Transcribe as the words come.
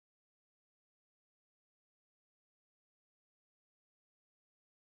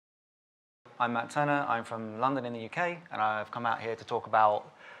I'm Matt Turner. I'm from London in the UK, and I've come out here to talk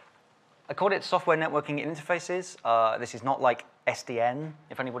about, I called it software networking interfaces. This is not like SDN,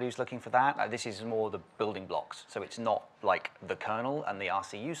 if anybody who's looking for that. This is more the building blocks. So it's not like the kernel and the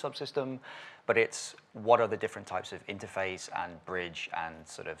RCU subsystem, but it's what are the different types of interface and bridge and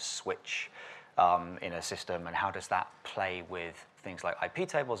sort of switch in a system, and how does that play with things like IP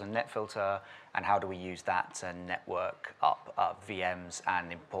tables and net filter, and how do we use that to network up VMs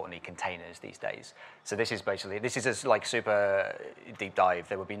and, importantly, containers these days. So this is basically, this is a like super deep dive.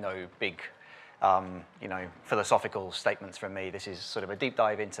 There would be no big philosophical statements from me. This is sort of a deep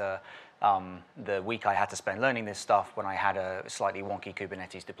dive into the week I had to spend learning this stuff when I had a slightly wonky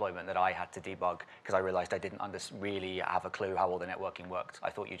Kubernetes deployment that I had to debug because I realized I didn't really have a clue how all the networking worked. I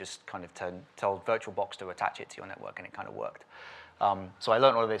thought you just kind of told VirtualBox to attach it to your network, and it kind of worked. So I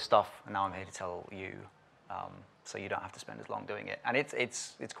learned all of this stuff, and now I'm here to tell you so you don't have to spend as long doing it. And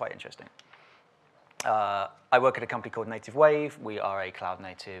it's quite interesting. I work at a company called Native Wave. We are a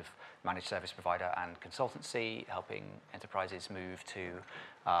cloud-native managed service provider and consultancy, helping enterprises move to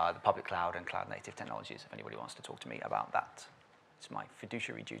the public cloud and cloud-native technologies. If anybody wants to talk to me about that, it's my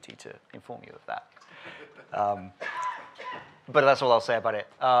fiduciary duty to inform you of that. But that's all I'll say about it.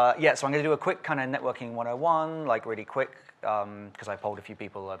 Yeah, so I'm going to do a quick kind of networking 101, like really quick, because I polled a few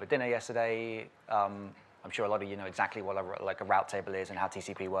people over dinner yesterday. I'm sure a lot of you know exactly what a route table is and how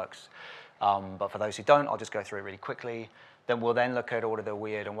TCP works. But for those who don't, I'll just go through it really quickly. Then we'll look at all of the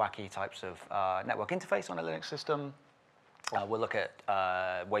weird and wacky types of network interface on a Linux system. We'll look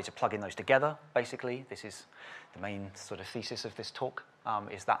at ways of plugging those together, basically. This is the main sort of thesis of this talk,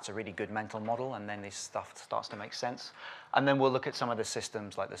 is that's a really good mental model, and then this stuff starts to make sense. And then we'll look at some of the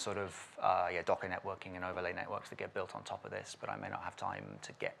systems, like the sort of Docker networking and overlay networks that get built on top of this, but I may not have time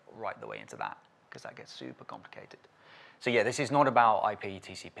to get right the way into that, because that gets super complicated. So yeah, this is not about IP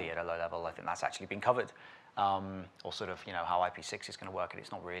TCP at a low level. I think that's actually been covered, or sort of how IP6 is going to work, and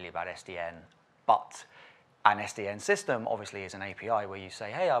it's not really about SDN. But an SDN system obviously is an API where you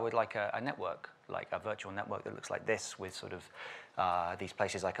say, hey, I would like a network, like a virtual network that looks like this with sort of these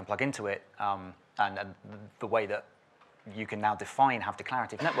places I can plug into it. And the way that you can now have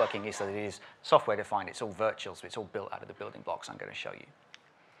declarative networking is that it is software defined. It's all virtual, so it's all built out of the building blocks I'm going to show you.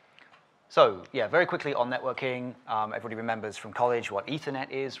 So yeah, very quickly on networking, everybody remembers from college what Ethernet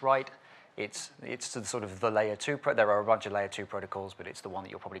is, right? It's sort of the layer 2. There are a bunch of layer 2 protocols, but it's the one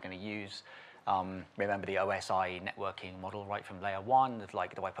that you're probably going to use. Remember the OSI networking model, right, from layer 1, of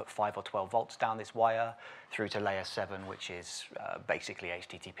like, do I put 5 or 12 volts down this wire, through to layer 7, which is basically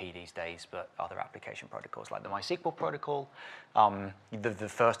HTTP these days, but other application protocols like the MySQL protocol. The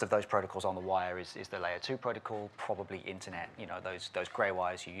first of those protocols on the wire is the layer 2 protocol, probably internet, those gray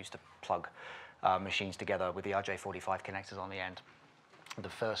wires you used to plug machines together with the RJ45 connectors on the end. The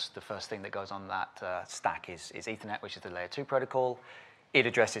first thing that goes on that stack is Ethernet, which is the layer 2 protocol. It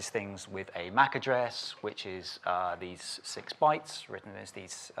addresses things with a MAC address, which is these 6 bytes, written as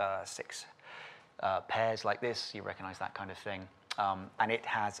these 6 pairs like this. You recognize that kind of thing. And it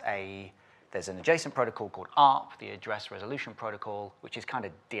has there's an adjacent protocol called ARP, the Address Resolution Protocol, which is kind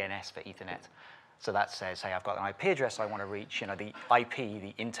of DNS for Ethernet. So that says, hey, I've got an IP address I want to reach. The IP,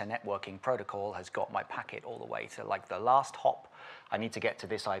 the internetworking protocol, has got my packet all the way to like the last hop. I need to get to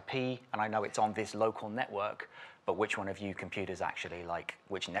this IP, and I know it's on this local network, but which one of you computers actually, like,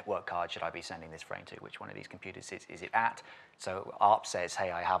 which network card should I be sending this frame to? Which one of these computers is it at? So ARP says,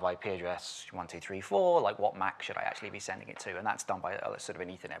 hey, I have IP address 1234, like what MAC should I actually be sending it to? And that's done by sort of an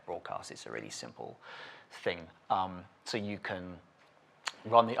Ethernet broadcast. It's a really simple thing. So you can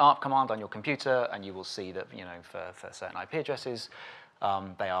run the ARP command on your computer, and you will see that, for certain IP addresses,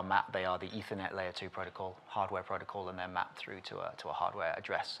 they are the Ethernet layer 2 protocol, hardware protocol, and they're mapped through to a hardware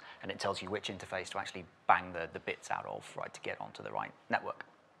address, and it tells you which interface to actually bang the bits out of, right, to get onto the right network.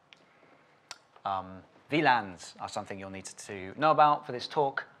 VLANs are something you'll need to know about for this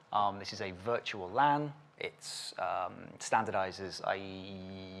talk. This is a virtual LAN. It standardizes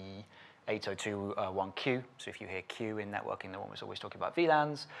IEEE 802.1q. So if you hear Q in networking, the one was always talking about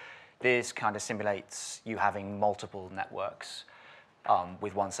VLANs. This kind of simulates you having multiple networks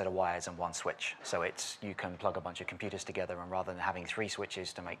with one set of wires and one switch. So you can plug a bunch of computers together, and rather than having 3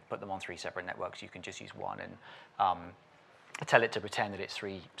 switches to put them on 3 separate networks, you can just use one and tell it to pretend that it's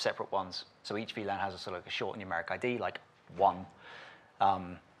 3 separate ones. So each VLAN has a sort of a short numeric ID, like 1.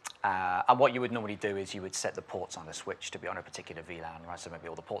 And what you would normally do is you would set the ports on the switch to be on a particular VLAN, right? So maybe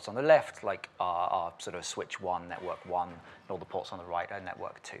all the ports on the left are sort of switch 1, network 1, and all the ports on the right are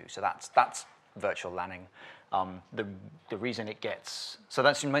network 2. So that's virtual LANing. The reason it gets, so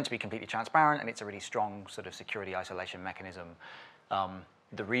that's meant to be completely transparent, and it's a really strong sort of security isolation mechanism.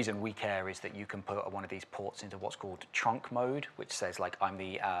 The reason we care is that you can put one of these ports into what's called trunk mode, which says, like, I'm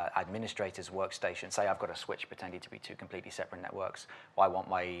the administrator's workstation. Say I've got a switch pretending to be two completely separate networks. Well, I want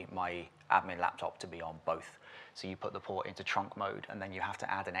my admin laptop to be on both. So you put the port into trunk mode, and then you have to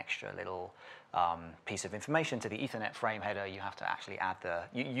add an extra little piece of information to the Ethernet frame header. You have to actually add the,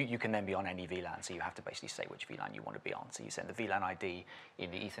 you can then be on any VLAN, so you have to basically say which VLAN you want to be on. So you send the VLAN ID in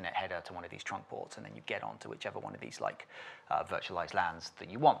the Ethernet header to one of these trunk ports, and then you get onto whichever one of these like virtualized LANs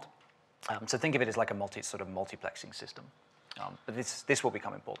that you want. So think of it as like a multiplexing system. But this will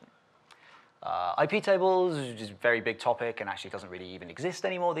become important. IP tables is a very big topic and actually doesn't really even exist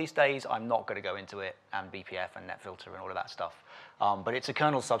anymore these days. I'm not going to go into it, and BPF and NetFilter and all of that stuff. But it's a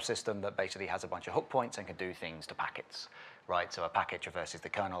kernel subsystem that basically has a bunch of hook points and can do things to packets, right? So a packet traverses the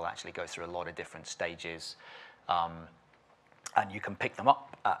kernel, actually goes through a lot of different stages. And you can pick them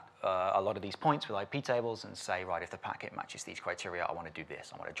up at a lot of these points with IP tables and say, right, if the packet matches these criteria, I want to do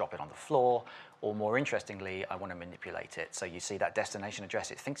this. I want to drop it on the floor, or more interestingly, I want to manipulate it. So you see that destination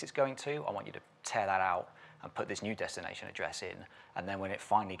address it thinks it's going to, I want you to tear that out and put this new destination address in. And then when it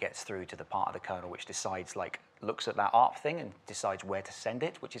finally gets through to the part of the kernel which decides, like, looks at that ARP thing and decides where to send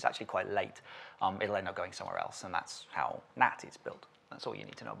it, which is actually quite late, it'll end up going somewhere else. And that's how NAT is built. That's all you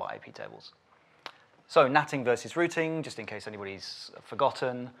need to know about IP tables. So NATing versus routing, just in case anybody's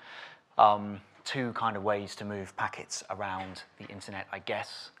forgotten, two kind of ways to move packets around the internet, I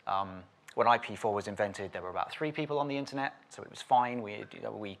guess. When IP4 was invented, there were about 3 people on the internet, so it was fine.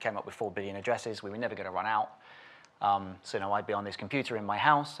 We came up with 4 billion addresses. We were never going to run out. So now I'd be on this computer in my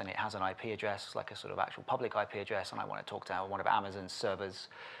house, and it has an IP address, like a sort of actual public IP address, and I want to talk to one of Amazon's servers,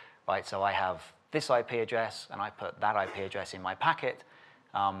 right? So I have this IP address, and I put that IP address in my packet.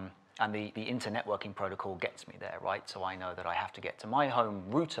 And the internetworking protocol gets me there, right? So I know that I have to get to my home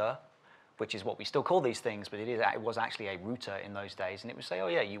router, which is what we still call these things, but it was actually a router in those days. And it would say, oh,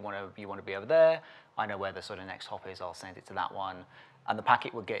 yeah, you want to be over there. I know where the sort of next hop is. I'll send it to that one. And the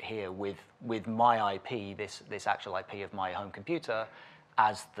packet would get here with my IP, this actual IP of my home computer,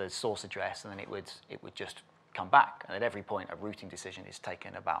 as the source address. And then it would just come back. And at every point, a routing decision is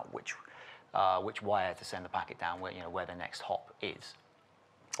taken about which wire to send the packet down, where the next hop is.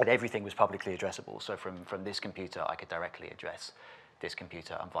 And everything was publicly addressable. So from this computer, I could directly address this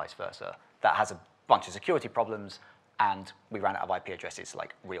computer and vice versa. That has a bunch of security problems, and we ran out of IP addresses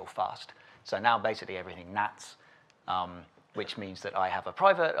like real fast. So now basically everything NATs, which means that I have a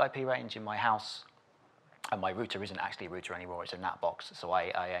private IP range in my house, and my router isn't actually a router anymore, it's a NAT box. So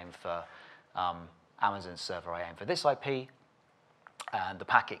I aim for Amazon's server, I aim for this IP, and the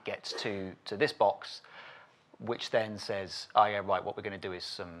packet gets to this box, which then says, oh yeah, right, what we're going to do is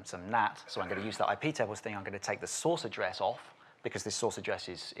some NAT. So I'm going to use that IP tables thing. I'm going to take the source address off, because this source address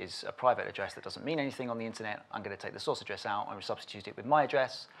is a private address that doesn't mean anything on the internet. I'm going to take the source address out and substitute it with my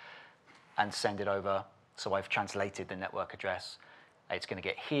address and send it over. So I've translated the network address. It's going to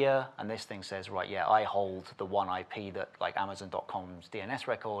get here, and this thing says, right, yeah, I hold the one IP that, like, Amazon.com's DNS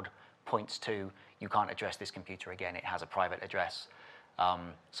record points to. You can't address this computer again. It has a private address.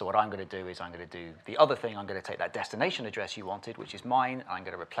 So what I'm going to do is I'm going to do the other thing. I'm going to take that destination address you wanted, which is mine, and I'm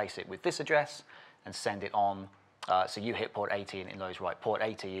going to replace it with this address and send it on. So you hit port 80 and it knows, right, port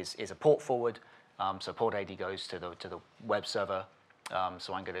 80 is a port forward. So port 80 goes to the web server.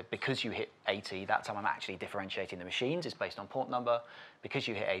 So I'm going to, because you hit 80, that's how I'm actually differentiating the machines, is based on port number. Because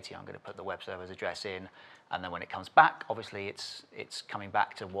you hit 80, I'm going to put the web server's address in. And then when it comes back, obviously it's coming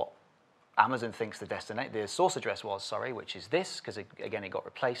back to what Amazon thinks the source address was, which is this, because again, it got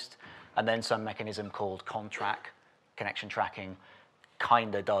replaced. And then some mechanism called contract, connection tracking,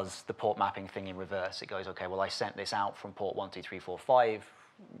 kind of does the port mapping thing in reverse. It goes, okay, well, I sent this out from port 12345,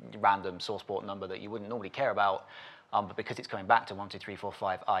 random source port number that you wouldn't normally care about. But because it's coming back to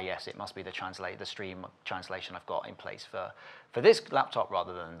 12345, yes, it must be the stream translation I've got in place for this laptop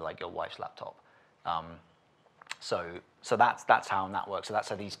rather than like your wife's laptop. So that's how that works. So that's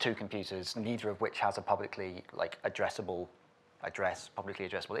how these two computers, neither of which has a publicly addressable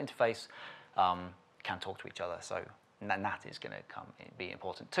interface, can talk to each other. So NAT is going to be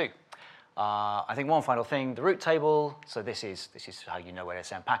important too. I think one final thing, the route table. So this is how you know where to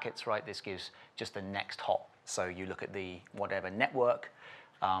send packets, right? This gives just the next hop. So you look at the whatever network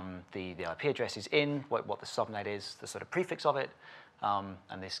the IP address is in, what the subnet is, the sort of prefix of it,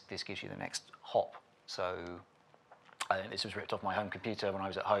 and this gives you the next hop. So I think this was ripped off my home computer when I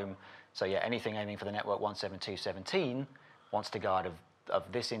was at home. So yeah, anything aiming for the network 172.17 wants to go out of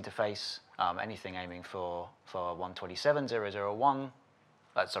this interface. Anything aiming for 127.001,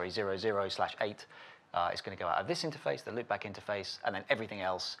 00/8 is going to go out of this interface, the loopback interface, and then everything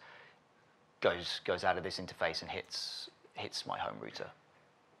else goes out of this interface and hits my home router.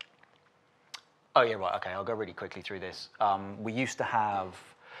 Oh, yeah, right, okay, I'll go really quickly through this. We used to have,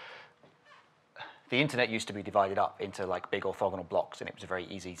 the internet used to be divided up into like big orthogonal blocks, and it was very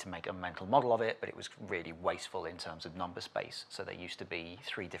easy to make a mental model of it, but it was really wasteful in terms of number space. So there used to be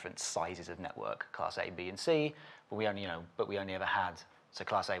 3 different sizes of network, class A, B, and C, but we only ever had, so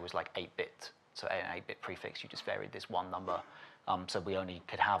class A was like 8-bit, so an 8-bit prefix, you just varied this one number. So we only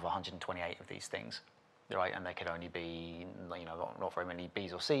could have 128 of these things, right? And there could only be, not very many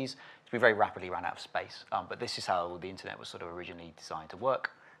B's or C's. So we very rapidly ran out of space. But this is how the internet was sort of originally designed to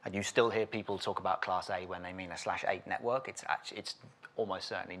work. And you still hear people talk about class A when they mean a /8 network. It's almost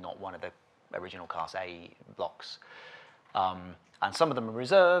certainly not one of the original class A blocks. And some of them are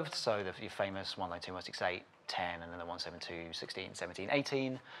reserved, so the famous 192.168, 10, and then the 172, 16, 17,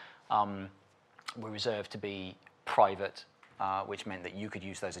 18 were reserved to be private, which meant that you could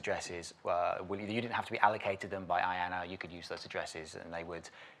use those addresses. You didn't have to be allocated them by IANA. You could use those addresses, and they would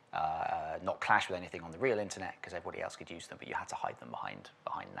not clash with anything on the real internet because everybody else could use them, but you had to hide them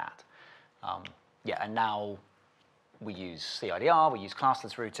behind that. Yeah, and now we use CIDR, we use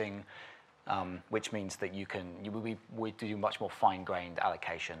classless routing, which means that we do much more fine-grained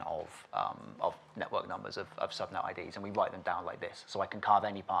allocation of network numbers, of subnet IDs, and we write them down like this. So I can carve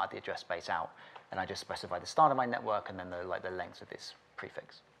any part of the address space out, and I just specify the start of my network and then the length of this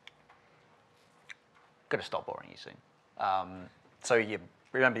prefix. Going to stop boring you soon. So you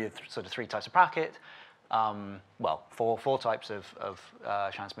remember your sort of 3 types of packet. Well, four types of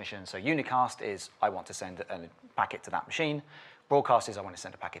transmission. So unicast is I want to send a packet to that machine. Broadcast is I want to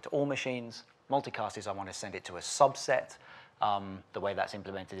send a packet to all machines. Multicast is I want to send it to a subset. The way that's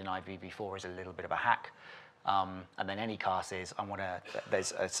implemented in IPv4 is a little bit of a hack. And then anycast is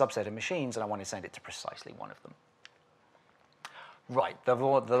there's a subset of machines and I want to send it to precisely one of them. Right, the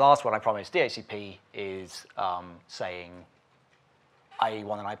last one I promised, DHCP, is saying I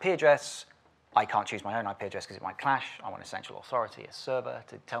want an IP address. I can't choose my own IP address because it might clash. I want a central authority, a server,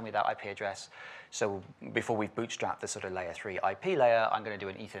 to tell me that IP address. So before we've bootstrapped the sort of layer 3 IP layer, I'm going to do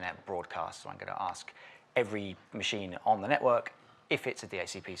an Ethernet broadcast. So I'm going to ask every machine on the network, if it's a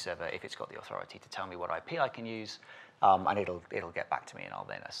DHCP server, if it's got the authority to tell me what IP I can use, and it'll get back to me, and I'll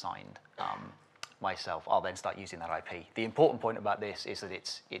then assign myself. I'll then start using that IP. The important point about this is that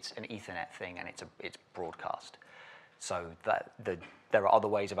it's an Ethernet thing, and it's broadcast. So there are other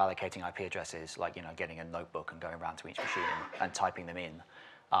ways of allocating IP addresses, like getting a notebook and going around to each machine and typing them in,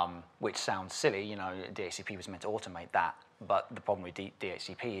 which sounds silly. DHCP was meant to automate that, but the problem with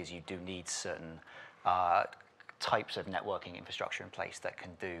DHCP is you do need certain types of networking infrastructure in place that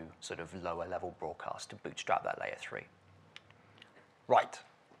can do sort of lower level broadcast to bootstrap that layer 3. Right.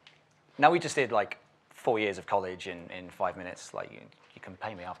 Now we just did like 4 years of college in 5 minutes. Like you can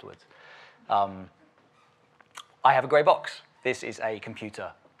pay me afterwards. I have a gray box. This is a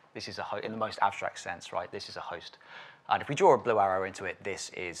computer. This is in the most abstract sense, right? This is a host. And if we draw a blue arrow into it, this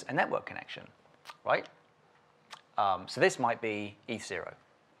is a network connection, right? So this might be ETH0.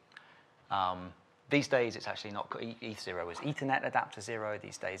 These days, it's actually not, ETH0 is Ethernet adapter 0.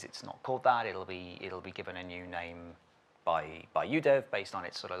 These days, it's not called that. It'll be given a new name by UDEV based on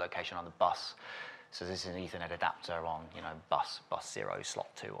its sort of location on the bus. So this is an Ethernet adapter on, bus 0,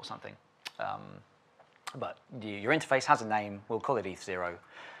 slot 2 or something. But your interface has a name. We'll call it ETH0.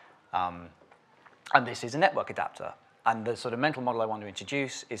 And this is a network adapter. And the sort of mental model I want to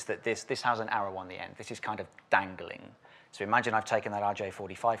introduce is that this has an arrow on the end. This is kind of dangling. So imagine I've taken that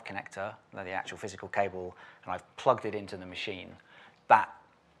RJ45 connector, the actual physical cable, and I've plugged it into the machine. That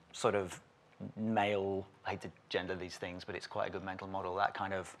sort of male, I hate to gender these things, but it's quite a good mental model. That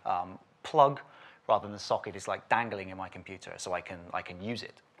kind of plug rather than the socket is like dangling in my computer, so I can use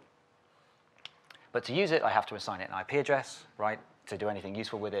it. But to use it, I have to assign it an IP address, right? To do anything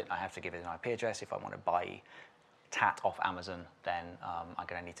useful with it, I have to give it an IP address. If I want to buy TAT off Amazon, then I'm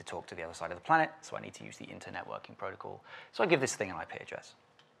going to need to talk to the other side of the planet, so I need to use the internetworking protocol. So I give this thing an IP address.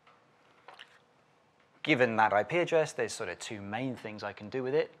 Given that IP address, there's sort of 2 main things I can do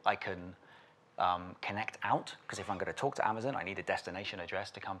with it. I can connect out, because if I'm going to talk to Amazon, I need a destination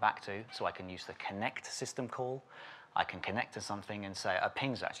address to come back to, so I can use the connect system call. I can connect to something and say,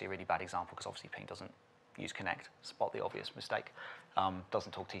 ping's actually a really bad example, because obviously ping doesn't use connect, spot the obvious mistake,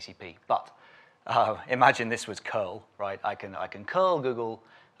 doesn't talk TCP. But imagine this was curl, right? I can curl Google,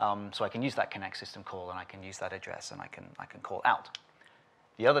 so I can use that connect system call, and I can use that address, and I can call out.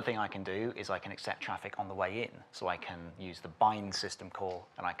 The other thing I can do is I can accept traffic on the way in, so I can use the bind system call,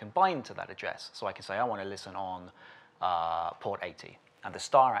 and I can bind to that address. So I can say I want to listen on port 80. And the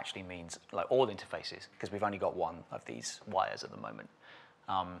star actually means like all interfaces, because we've only got one of these wires at the moment.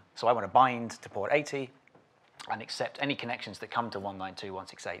 So I want to bind to port 80 and accept any connections that come to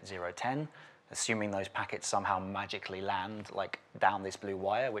 192.168.0.10 assuming those packets somehow magically land like down this blue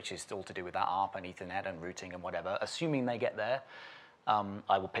wire, which is all to do with that ARP and Ethernet and routing and whatever, assuming they get there,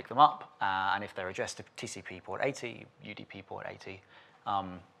 I will pick them up, and if they're addressed to TCP port 80, UDP port 80,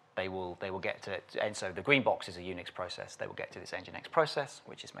 they will get to it. And so the green box is a Unix process. They will get to this Nginx process,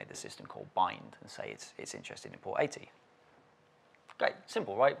 which has made the system called bind, and say it's interested in port 80. Great,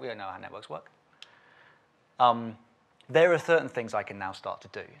 simple, right? We know how networks work. There are certain things I can now start to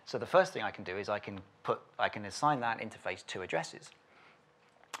do. So the first thing I can do is I can assign that interface two addresses.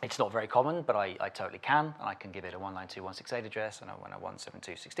 It's not very common, but I totally can, and I can give it a 192.168 address and a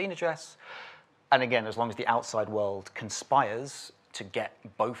 172.16 address. And again, as long as the outside world conspires to get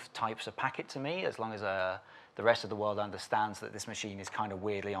both types of packet to me, as long as the rest of the world understands that this machine is kind of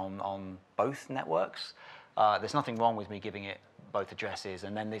weirdly on both networks, there's nothing wrong with me giving it both addresses,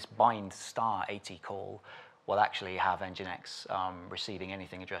 and then this bind star 80 call will actually have Nginx receiving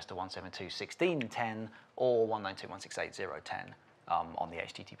anything addressed to 172.16.10 or 192.168.0.10 on the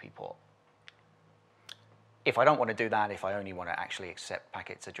HTTP port. If I don't want to do that, if I only want to actually accept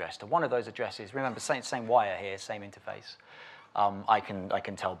packets addressed to one of those addresses, remember, same wire here, same interface, I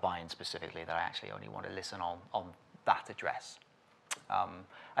can tell bind specifically that I actually only want to listen on that address.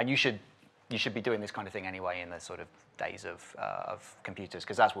 And you should be doing this kind of thing anyway in the sort of days of computers,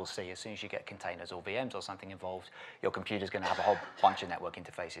 because as we'll see, as soon as you get containers or VMs or something involved, your computer's going to have a whole bunch of network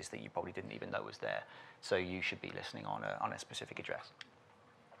interfaces that you probably didn't even know was there. So you should be listening on a specific address.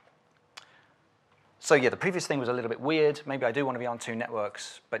 So yeah, the previous thing was a little bit weird. Maybe I do want to be on two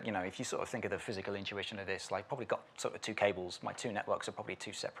networks, but you know, if you sort of think of the physical intuition of this, like probably got sort of two cables. My two networks are probably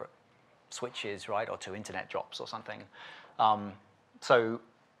two separate switches, right, or two internet drops or something. So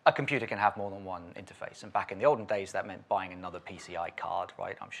a computer can have more than one interface, and back in the olden days, that meant buying another PCI card,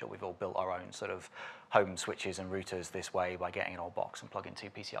 right? I'm sure we've all built our own sort of home switches and routers this way by getting an old box and plugging two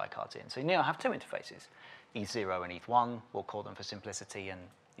PCI cards in. So you now have two interfaces, ETH0 and ETH1, we'll call them for simplicity, and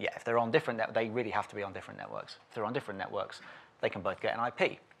yeah, if they're on different, they really have to be on different networks. If they're on different networks, they can both get an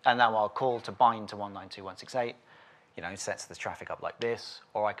IP. And now I'll call to bind to 192.168, you know, sets the traffic up like this,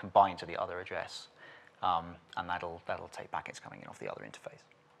 or I can bind to the other address, and that'll take packets coming in off the other interface.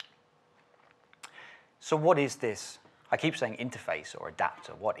 So what is this? I keep saying interface or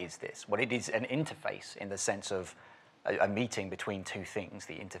adapter. What is this? Well, it is an interface in the sense of a meeting between two things,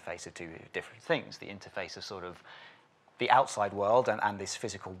 the interface of two different things, the interface of sort of the outside world and this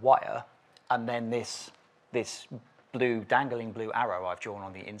physical wire, and then this dangling blue arrow I've drawn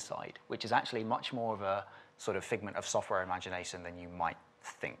on the inside, which is actually much more of a sort of figment of software imagination than you might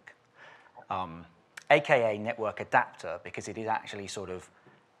think. AKA network adapter, because it is actually sort of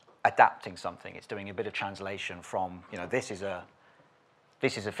adapting something. It's doing a bit of translation from, you know, this is a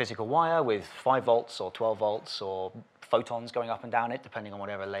physical wire with 5 volts or 12 volts or photons going up and down it, depending on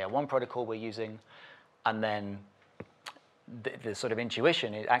whatever layer 1 protocol we're using. And then the sort of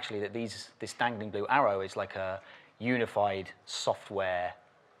intuition is actually that this dangling blue arrow is like a unified software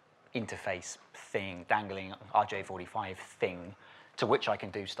interface thing, dangling RJ45 thing, to which I can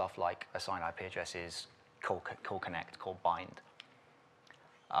do stuff like assign IP addresses, call connect, call bind.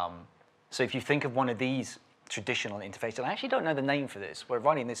 So if you think of one of these traditional interfaces, and I actually don't know the name for this. When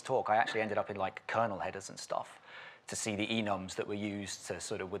writing this talk, I actually ended up in like kernel headers and stuff to see the enums that were used to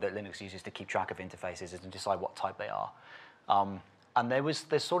sort of, with that Linux uses to keep track of interfaces and decide what type they are. And there's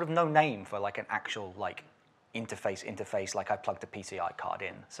sort of no name for like an actual like interface like I plugged a PCI card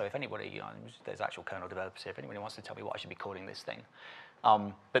in. So if anybody, you know, there's actual kernel developers here, if anybody wants to tell me what I should be calling this thing.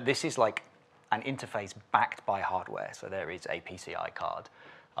 But this is like an interface backed by hardware. So there is a PCI card,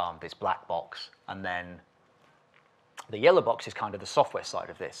 this black box, and then the yellow box is kind of the software side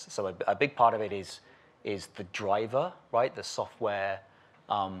of this. So a big part of it is the driver, right? The software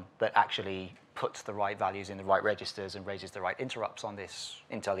that actually puts the right values in the right registers and raises the right interrupts on this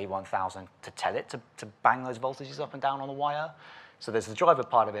Intel E1000 to tell it to bang those voltages up and down on the wire. So there's the driver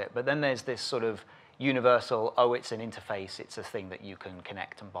part of it, but then there's this sort of universal, oh, it's an interface, it's a thing that you can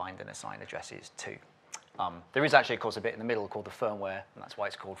connect and bind and assign addresses to. There is actually, of course, a bit in the middle called the firmware, and that's why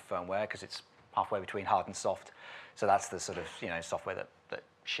it's called firmware, because it's halfway between hard and soft. So that's the sort of, you know, software that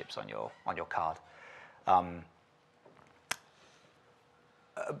ships on your card.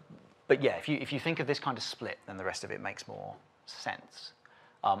 But yeah, if you think of this kind of split, then the rest of it makes more sense.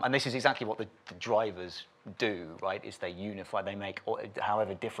 And this is exactly what the drivers do, right? Is they unify, they make,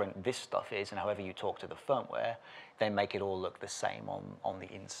 however different this stuff is, and however you talk to the firmware, they make it all look the same on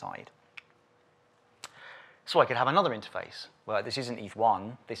the inside. So I could have another interface. Well, this isn't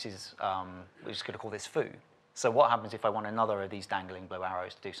ETH1. This is, we're just going to call this foo. So what happens if I want another of these dangling blue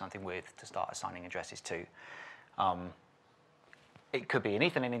arrows to do something with, to start assigning addresses to? it could be an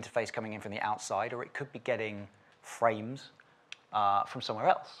Ethernet interface coming in from the outside, or it could be getting frames from somewhere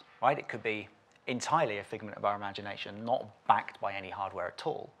else, right? It could be entirely a figment of our imagination, not backed by any hardware at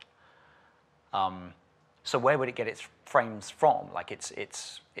all. So where would it get its frames from? Like it's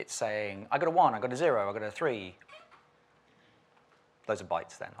saying, I got a 1, I got a 0, I got a 3. Those are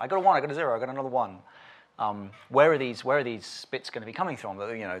bytes then. I got a 1, I got a 0, I got another 1. Where are these bits going to be coming from?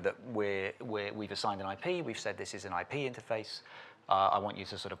 That, you know, that we've assigned an IP. We've said this is an IP interface. I want you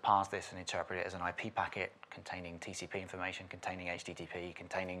to sort of parse this and interpret it as an IP packet containing TCP information, containing HTTP,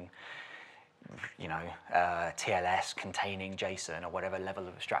 containing, you know, TLS, containing JSON, or whatever level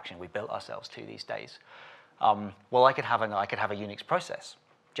of abstraction we built ourselves to these days. Well, I could have a Unix process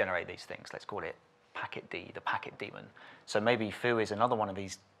generate these things. Let's call it packet D, the packet daemon. So maybe foo is another one of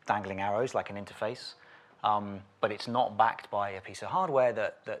these dangling arrows, like an interface. But it's not backed by a piece of hardware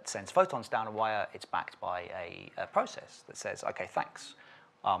that sends photons down a wire. It's backed by a process that says, OK, thanks.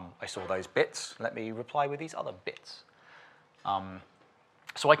 I saw those bits. Let me reply with these other bits.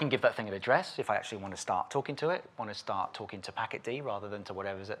 So I can give that thing an address if I actually want to start talking to it, want to start talking to packet D rather than to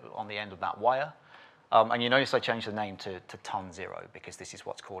whatever's on the end of that wire. And you notice I changed the name to TUN0 because this is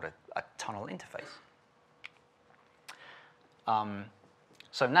what's called a tunnel interface.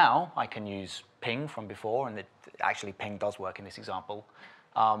 So now I can use ping from before, and actually ping does work in this example.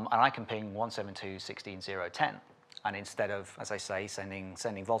 And I can ping 172.16.0.10. And instead of, as I say, sending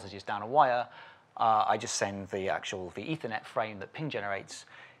voltages down a wire, I just send the Ethernet frame that ping generates.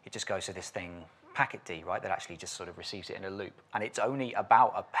 It just goes to this thing, packet D, right, that actually just sort of receives it in a loop. And it's only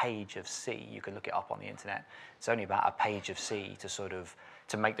about a page of C. You can look it up on the internet. It's only about a page of C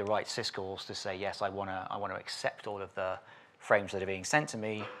to make the right syscalls to say, yes, I want to accept all of the frames that are being sent to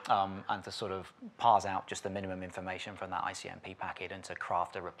me, and to sort of parse out just the minimum information from that ICMP packet and to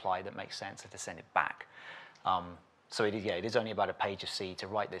craft a reply that makes sense and to send it back. So it is only about a page of C to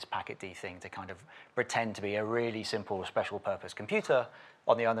write this packet D thing to kind of pretend to be a really simple special purpose computer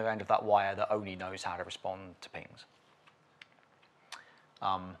on the other end of that wire that only knows how to respond to pings.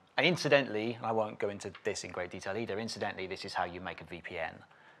 And incidentally, and I won't go into this in great detail either, incidentally, this is how you make a VPN.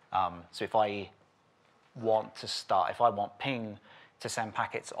 So if I want ping to send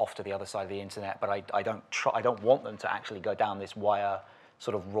packets off to the other side of the internet, but I don't want them to actually go down this wire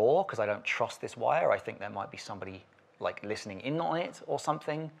sort of raw, because I don't trust this wire. I think there might be somebody like listening in on it or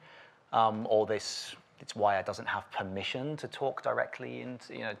something, or this wire doesn't have permission to talk directly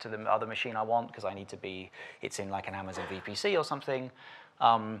into, you know, to the other machine I want, because I need to be, it's in like an Amazon VPC or something.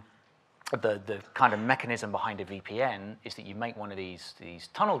 The kind of mechanism behind a VPN is that you make one of these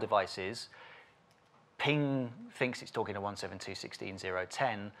tunnel devices. Ping thinks it's talking to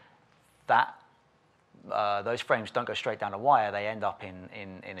 172.16.0.10. Those frames don't go straight down a wire. They end up in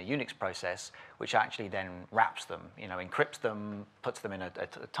a Unix process, which actually then wraps them, you know, encrypts them, puts them in a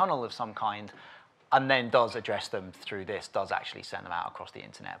tunnel of some kind, and then does address them through this, does actually send them out across the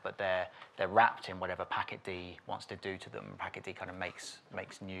internet. But they're wrapped in whatever packet D wants to do to them. Packet D kind of makes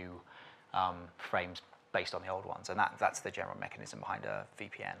new frames based on the old ones, and that's the general mechanism behind a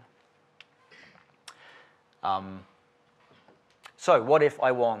VPN. So what if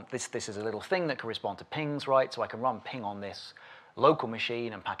I want, this is a little thing that can respond to pings, right? So I can run ping on this local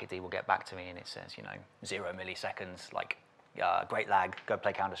machine, and packet D will get back to me, and it says, you know, 0 milliseconds, like, great lag, go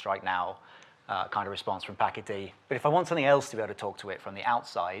play Counter-Strike now, kind of response from packet D. But if I want something else to be able to talk to it from the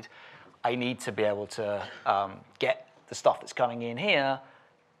outside, I need to be able to get the stuff that's coming in here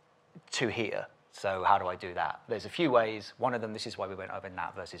to here. So how do I do that? There's a few ways. One of them, this is why we went over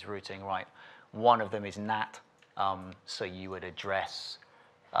NAT versus routing, right? One of them is NAT. So you would address,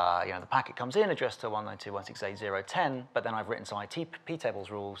 you know, the packet comes in, addressed to 192.168.0.10, but then I've written some IP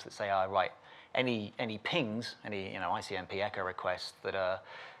tables rules that say, right, any pings, any, you know, ICMP echo requests that are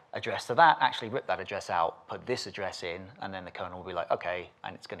addressed to that, actually rip that address out, put this address in, and then the kernel will be like, OK,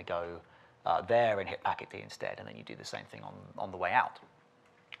 and it's going to go there and hit packet D instead, and then you do the same thing on the way out.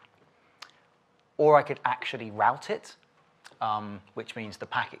 Or I could actually route it, which means the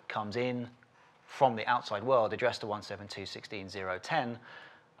packet comes in from the outside world, addressed to 172.16.0.10,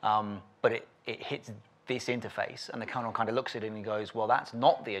 but it hits this interface, and the kernel kind of looks at it and goes, well, that's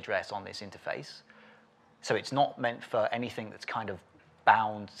not the address on this interface, so it's not meant for anything that's kind of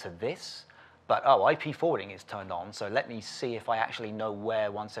bound to this, but, oh, IP forwarding is turned on, so let me see if I actually know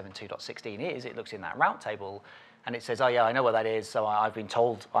where 172.16 is. It looks in that route table, and it says, oh, yeah, I know where that is, so I've been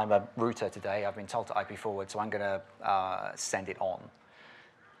told, I'm a router today, I've been told to IP forward, so I'm going to send it on.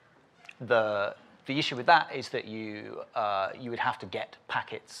 The issue with that is that you would have to get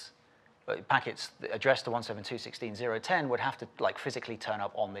packets addressed to 172.16.0.10 would have to like physically turn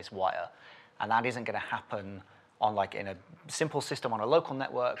up on this wire, and that isn't going to happen on like in a simple system on a local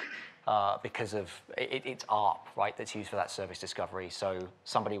network because of it's ARP, right, that's used for that service discovery. So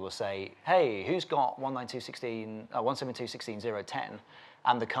somebody will say, hey, who's got 172.16.0.10?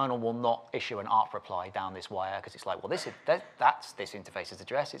 And the kernel will not issue an ARP reply down this wire because it's like, well, that's this interface's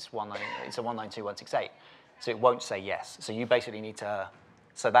address. It's a 192.168. So it won't say yes. So you basically need to,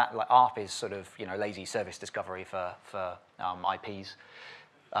 so that like ARP is sort of lazy service discovery for IPs.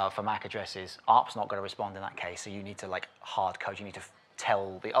 For MAC addresses, ARP's not going to respond in that case, so you need to like hard code. You need to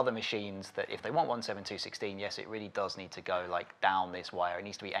tell the other machines that if they want 172.16, yes, it really does need to go like down this wire. It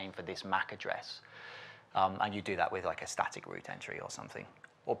needs to be aimed for this MAC address, and you do that with like a static root entry or something,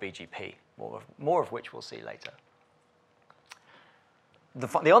 or BGP, more of which we'll see later.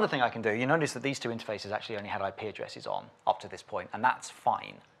 The other thing I can do, you notice that these two interfaces actually only had IP addresses on up to this point, and that's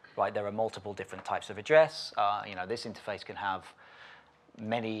fine, right? There are multiple different types of address. This interface can have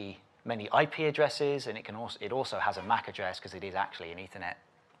many IP addresses, and it also has a MAC address because it is actually an Ethernet,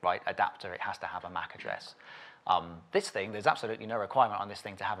 right, adapter. It has to have a MAC address. This thing, there's absolutely no requirement on this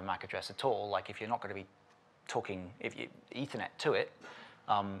thing to have a MAC address at all. Like if you're not going to be talking Ethernet to it,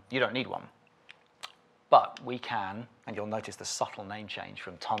 you don't need one. But we can, and you'll notice the subtle name change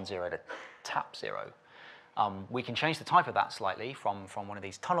from TON0 to TAP0. We can change the type of that slightly from one of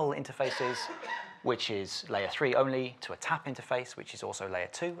these tunnel interfaces, which is layer 3 only, to a TAP interface, which is also layer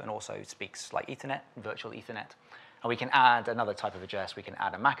 2 and also speaks like Ethernet, virtual Ethernet. And we can add another type of address. We can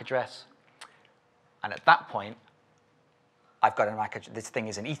add a MAC address. And at that point, I've got a MAC address. This thing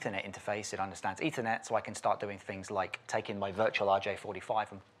is an Ethernet interface. It understands Ethernet, so I can start doing things like taking my virtual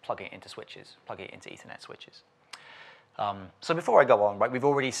RJ45 and plugging it into switches, plugging it into Ethernet switches. So before I go on, right, we've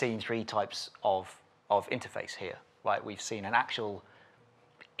already seen 3 types of interface here, right? We've seen an actual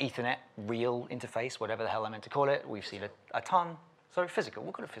Ethernet real interface, whatever the hell I meant to call it. We've seen a ton, sorry, physical,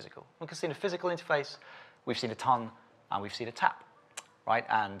 we'll call it physical. We've seen a physical interface, we've seen a ton, and we've seen a tap, right?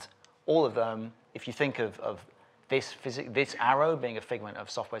 And all of them, if you think of this arrow being a figment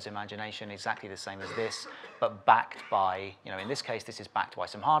of software's imagination, exactly the same as this, but backed by, in this case, this is backed by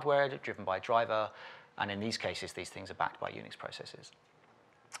some hardware driven by a driver, and in these cases, these things are backed by Unix processors.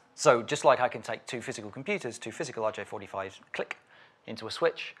 So just like I can take 2 physical computers, 2 physical RJ45s, click into a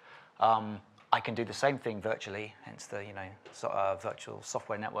switch, I can do the same thing virtually, hence the virtual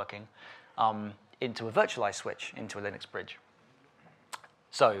software networking, into a virtualized switch, into a Linux bridge.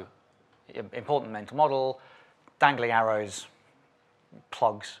 So important mental model, dangling arrows,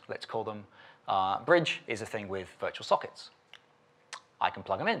 plugs, let's call them. Bridge is a thing with virtual sockets. I can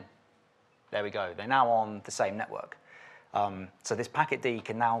plug them in. There we go. They're now on the same network. So this packet D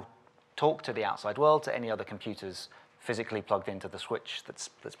can now talk to the outside world, to any other computers physically plugged into the switch that's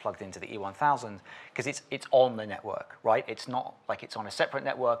plugged into the E1000, because it's on the network, right? It's not like it's on a separate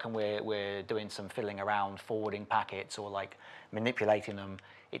network and we're doing some fiddling around, forwarding packets or like manipulating them.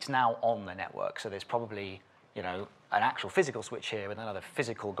 It's now on the network, so there's probably an actual physical switch here with another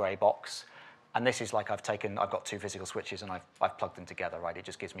physical gray box, and this is like I've got 2 physical switches and I've plugged them together, right? It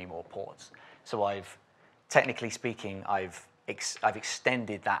just gives me more ports. So technically speaking, I've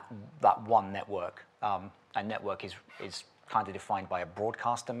extended that one network. And network is kind of defined by a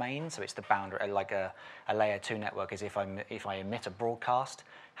broadcast domain, so it's the boundary. Like a layer 2 network is if I emit a broadcast,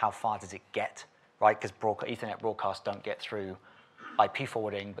 how far does it get, right? Because Ethernet broadcasts don't get through IP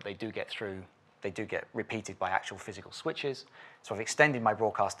forwarding, but they do get repeated by actual physical switches. So I've extended my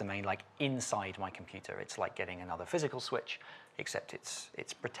broadcast domain like inside my computer. It's like getting another physical switch, except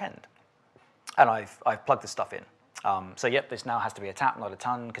it's pretend. And I've plugged the stuff in. So yep, this now has to be a tap, not a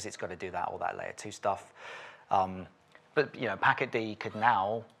ton, because it's got to do all that layer 2 stuff. But packet D could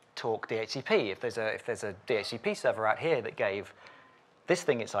now talk DHCP. If there's a DHCP server out here that gave this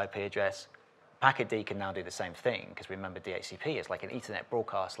thing its IP address, packet D can now do the same thing, because remember DHCP is like an Ethernet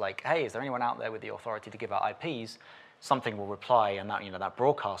broadcast. Like, hey, is there anyone out there with the authority to give out IPs? Something will reply, and that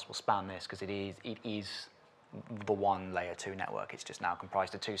broadcast will span this, because it is the one layer 2 network. It's just now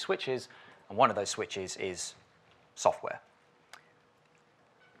comprised of 2 switches, and one of those switches is software.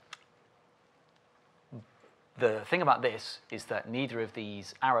 The thing about this is that neither of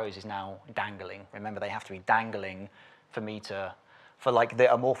these arrows is now dangling. Remember, they have to be dangling for like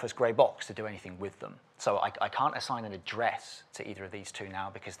the amorphous gray box to do anything with them. So I can't assign an address to either of these 2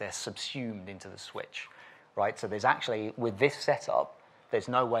 now because they're subsumed into the switch, right? So there's actually, with this setup, there's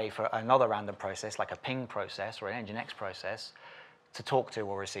no way for another random process, like a ping process or an Nginx process, to talk to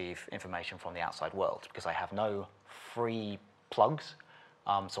or receive information from the outside world, because I have no free plugs,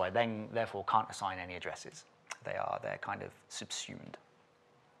 so I therefore can't assign any addresses. They're kind of subsumed.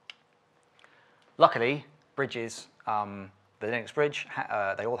 Luckily, bridges, the Linux bridge,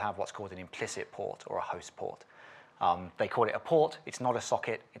 they all have what's called an implicit port or a host port. They call it a port. It's not a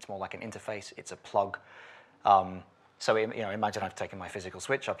socket. It's more like an interface. It's a plug. So imagine I've taken my physical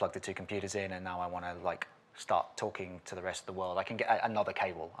switch, I plugged the two computers in, and now I want to like start talking to the rest of the world. I can get another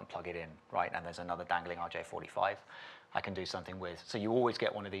cable and plug it in, right? And there's another dangling RJ45 I can do something with. So you always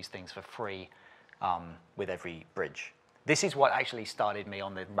get one of these things for free with every bridge. This is what actually started me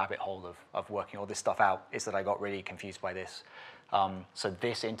on the rabbit hole of working all this stuff out, is that I got really confused by this. So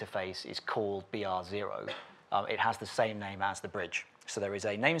this interface is called BR0. It has the same name as the bridge. So there is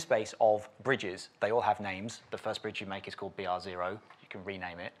a namespace of bridges. They all have names. The first bridge you make is called BR0. You can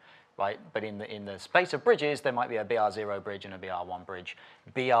rename it, right? But in the space of bridges, there might be a BR0 bridge and a BR1 bridge.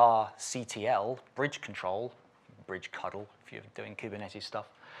 BRCTL, bridge control, bridge cuddle, if you're doing Kubernetes stuff,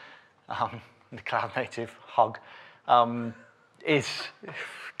 the cloud native hug, please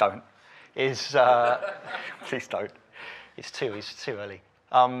don't. It's too early.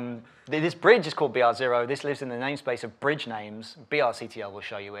 This bridge is called BR0. This lives in the namespace of bridge names. BRCTL will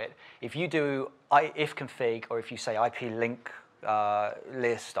show you it. If you do ifconfig, or if you say IP link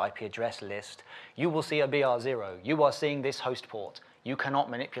list, IP address list, you will see a BR0. You are seeing this host port. You cannot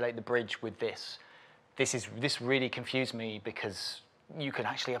manipulate the bridge with this. This really confused me, because you can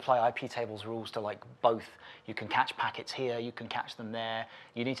actually apply IP tables rules to like both. You can catch packets here. You can catch them there.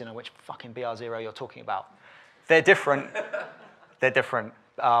 You need to know which fucking BR0 you're talking about. They're different. They're different.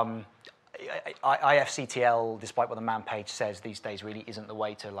 IFCTL, despite what the man page says these days, really isn't the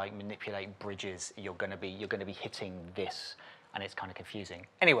way to like manipulate bridges. You're going to be hitting this, and it's kind of confusing.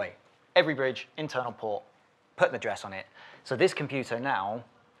 Anyway, every bridge, internal port, put an address on it. So this computer now,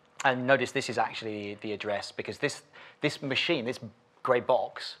 and notice this is actually the address, because this machine, this gray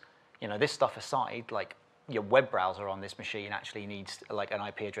box, this stuff aside, like your web browser on this machine actually needs like an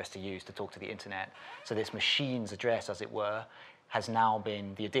IP address to use to talk to the internet. So this machine's address, as it were, has now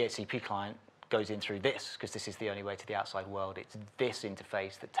been, the DHCP client goes in through this, because this is the only way to the outside world. It's this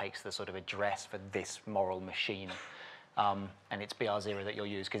interface that takes the sort of address for this moral machine. And it's BR0 that you'll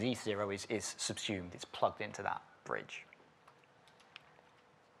use, because ETH0 is subsumed. It's plugged into that bridge.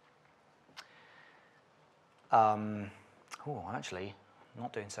 I'm actually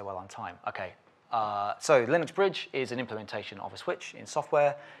not doing so well on time. OK, so Linux Bridge is an implementation of a switch in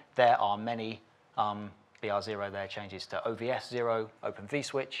software. There are many. BR0 there changes to OVS0. Open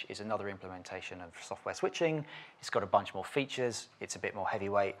vSwitch is another implementation of software switching. It's got a bunch more features. It's a bit more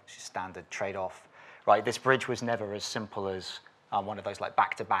heavyweight, standard trade-off. Right, this bridge was never as simple as one of those like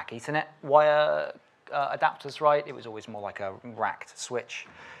back-to-back Ethernet wire adapters, right? It was always more like a racked switch.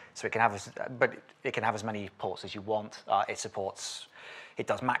 So it can have, it can have as many ports as you want. It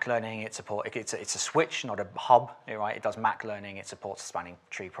does MAC learning. It's a switch, not a hub, right? It does MAC learning. It supports spanning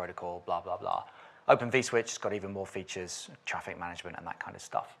tree protocol, blah, blah, blah. Open vSwitch has got even more features, traffic management and that kind of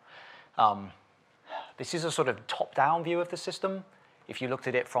stuff. This is a sort of top-down view of the system. If you looked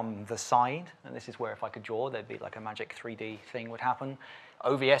at it from the side, and this is where if I could draw, there'd be like a magic 3D thing would happen.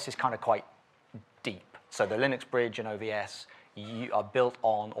 OVS is kind of quite deep. So the Linux Bridge and OVS are built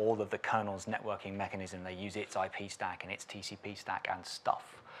on all of the kernel's networking mechanism. They use its IP stack and its TCP stack and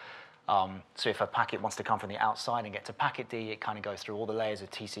stuff. So if a packet wants to come from the outside and get to packet D, it kind of goes through all the layers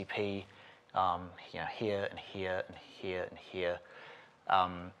of TCP, here and here and here and here.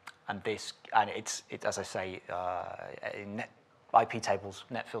 And it's as I say, in IP tables,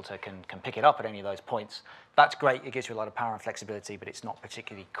 NetFilter can pick it up at any of those points. That's great. It gives you a lot of power and flexibility, but it's not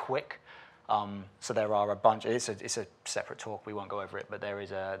particularly quick. So there are a bunch. It's a separate talk. We won't go over it. But there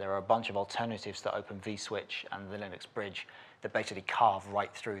are a bunch of alternatives to Open vSwitch and the Linux Bridge that basically carve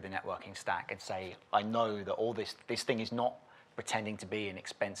right through the networking stack and say, I know that all this thing is not pretending to be an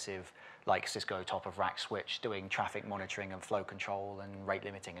expensive, like Cisco top of rack switch doing traffic monitoring and flow control and rate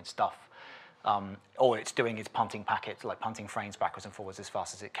limiting and stuff. All it's doing is punting packets, like punting frames backwards and forwards as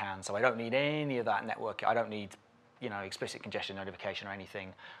fast as it can. So I don't need any of that network. I don't need explicit congestion notification or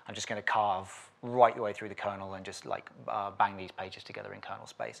anything. I'm just going to carve right the way through the kernel and just like bang these pages together in kernel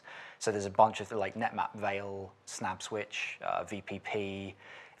space. So there's a bunch of like NetMap Veil, Snap Switch, VPP.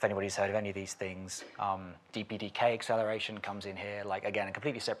 If anybody's heard of any of these things, DPDK acceleration comes in here. Like again, a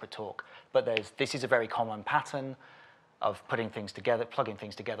completely separate talk. But this is a very common pattern of putting things together, plugging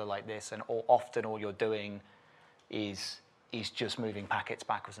things together like this, and often all you're doing is just moving packets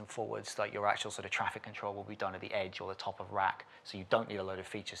backwards and forwards. Like your actual sort of traffic control will be done at the edge or the top of rack, so you don't need a load of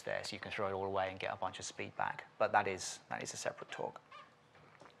features there, so you can throw it all away and get a bunch of speed back. But that is a separate talk.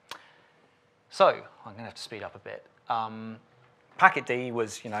 So I'm going to have to speed up a bit. Packet D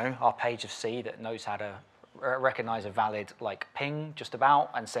was, our page of C that knows how to recognize a valid like ping just about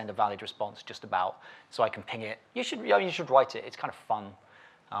and send a valid response just about. So I can ping it. You should write it. It's kind of fun.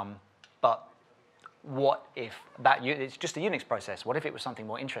 But what if that, it's just a Unix process. What if it was something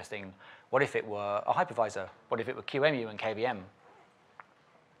more interesting? What if it were a hypervisor? What if it were QEMU and KVM?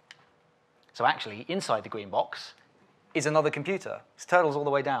 So actually, inside the green box is another computer. It's turtles all the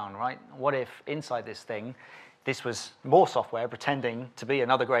way down, right? What if inside this thing, this was more software pretending to be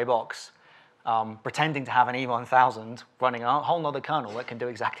another gray box, pretending to have an E1000 running a whole nother kernel that can do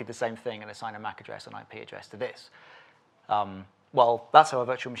exactly the same thing and assign a MAC address and IP address to this. Well, that's how a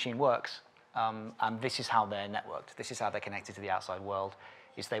virtual machine works, and this is how they're networked. This is how they're connected to the outside world,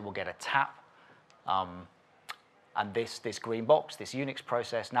 is they will get a tap, and this green box, this Unix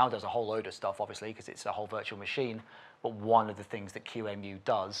process, now does a whole load of stuff, obviously, because it's a whole virtual machine, but one of the things that QEMU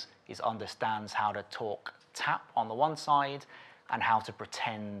does is understands how to talk tap on the one side and how to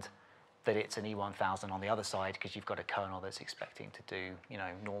pretend that it's an E1000 on the other side, because you've got a kernel that's expecting to do,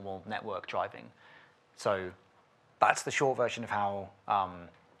 normal network driving. So that's the short version of how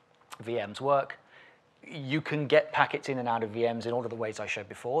VMs work. You can get packets in and out of VMs in all of the ways I showed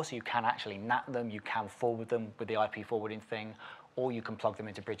before, so you can actually NAT them, you can forward them with the IP forwarding thing, or you can plug them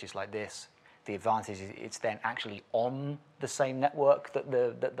into bridges like this. The advantage is it's then actually on the same network that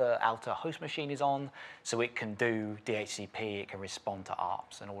the outer host machine is on, so it can do DHCP, it can respond to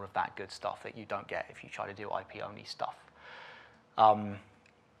ARPs, and all of that good stuff that you don't get if you try to do IP-only stuff. Do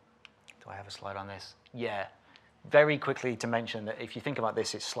I have a slide on this? Yeah. Very quickly to mention that if you think about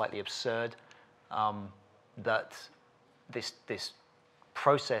this, it's slightly absurd that this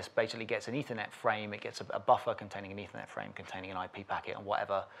process basically gets an Ethernet frame, it gets a buffer containing an Ethernet frame containing an IP packet and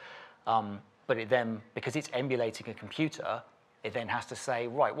whatever. But it then, because it's emulating a computer, it then has to say,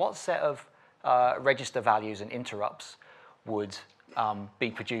 right, what set of register values and interrupts would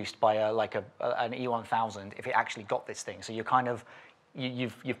be produced by an E1000 if it actually got this thing? So you're kind of,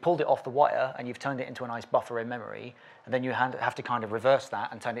 you've pulled it off the wire and you've turned it into a nice buffer in memory, and then you have to kind of reverse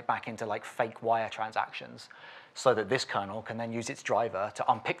that and turn it back into like fake wire transactions, so that this kernel can then use its driver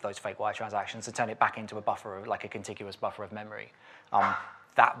to unpick those fake wire transactions and turn it back into a buffer, like a contiguous buffer of memory.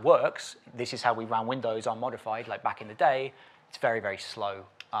 That works. This is how we ran Windows unmodified, like back in the day. It's very, very slow.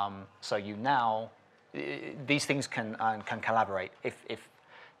 So you now, these things can collaborate. If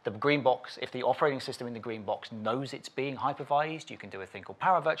the green box, if the operating system in the green box knows it's being hypervised, you can do a thing called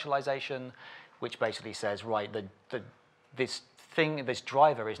paravirtualization, which basically says, right, this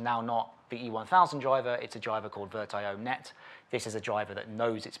driver is now not the E1000 driver, it's a driver called vert.io.net. This is a driver that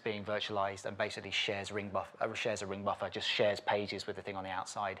knows it's being virtualized and basically shares a ring buffer, just shares pages with the thing on the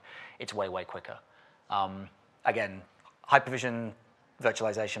outside. It's way, way quicker. Again, hypervision,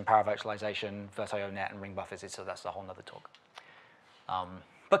 virtualization, paravirtualization, vert.io.net, and ring buffers, so that's a whole nother talk.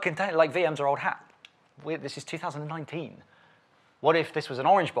 But like VMs are old hat. This is 2019. What if this was an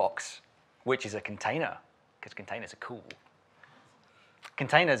orange box, which is a container? Because containers are cool.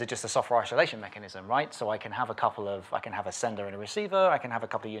 Containers are just a software isolation mechanism, right? So I can have I can have a sender and a receiver, I can have a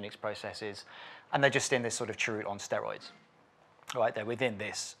couple of Unix processes, and they're just in this sort of chroot on steroids, right? They're within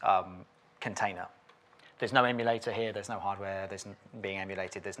this container. There's no emulator here, there's no hardware, there's being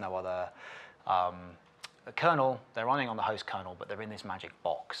emulated, there's no other kernel. They're running on the host kernel, but they're in this magic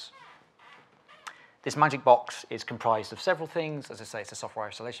box. This magic box is comprised of several things. As I say, it's a software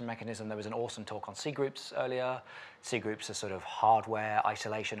isolation mechanism. There was an awesome talk on C groups earlier. C groups are sort of hardware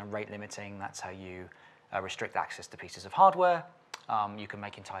isolation and rate limiting. That's how you restrict access to pieces of hardware. You can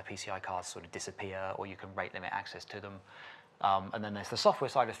make entire PCI cards sort of disappear, or you can rate limit access to them. And then there's the software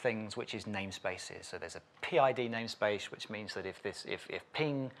side of things, which is namespaces. So there's a PID namespace, which means that if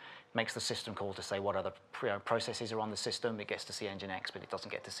ping makes the system call to say what other processes are on the system, it gets to see Nginx, but it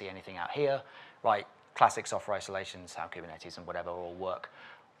doesn't get to see anything out here. Right, classic software isolations, how Kubernetes and whatever all work.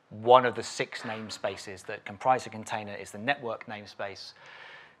 One of the 6 namespaces that comprise a container is the network namespace.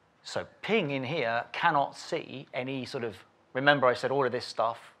 So ping in here cannot see any sort of, remember I said all of this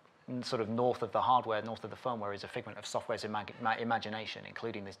stuff sort of north of the hardware, north of the firmware is a figment of software's imagination,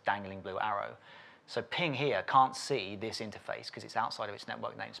 including this dangling blue arrow. So ping here can't see this interface because it's outside of its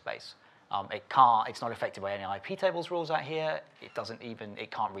network namespace. It's not affected by any IP tables rules out here.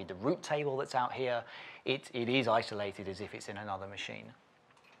 It can't read the root table that's out here. It is isolated as if it's in another machine.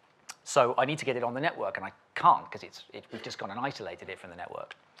 So I need to get it on the network, and I can't because we've just gone and isolated it from the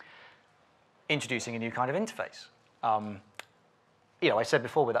network. Introducing a new kind of interface. I said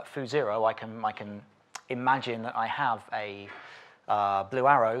before with that foo0, I can imagine that I have a blue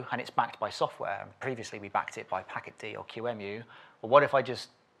arrow and it's backed by software. And previously we backed it by packetd or QEMU. Well, what if I just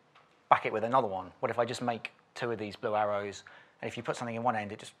back it with another one? What if I just make 2 of these blue arrows, and if you put something in one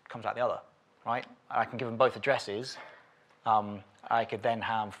end, it just comes out the other, right? I can give them both addresses. I could then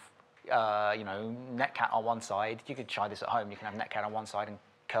have, netcat on one side. You could try this at home. You can have netcat on one side and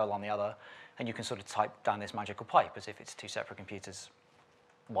curl on the other, and you can sort of type down this magical pipe as if it's two separate computers.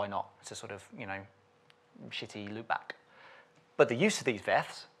 Why not? It's a sort of, shitty loopback. But the use of these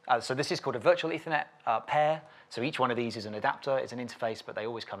vEths, so this is called a virtual Ethernet pair. So each one of these is an adapter, it's an interface, but they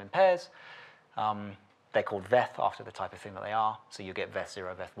always come in pairs. They're called vEth after the type of thing that they are. So you get vEth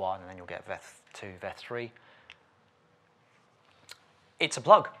 0, vEth 1, and then you'll get vEth 2, vEth 3. It's a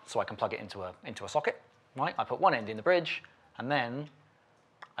plug, so I can plug it into a socket, right? I put one end in the bridge, and then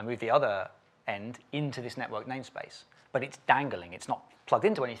I move the other end into this network namespace. But it's dangling. It's not plugged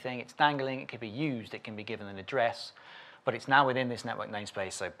into anything. It's dangling. It can be used. It can be given an address. But it's now within this network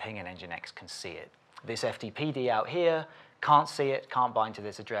namespace, so Ping and Nginx can see it. This FTPD out here can't see it, can't bind to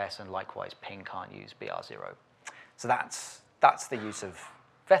this address, and likewise, Ping can't use BR0. So that's the use of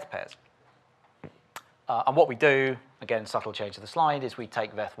vEth pairs. And what we do, again, subtle change to the slide, is we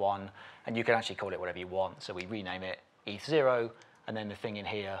take vEth1, and you can actually call it whatever you want. So we rename it eth0, and then the thing in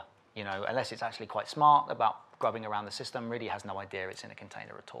here, unless it's actually quite smart about grubbing around the system, really has no idea it's in a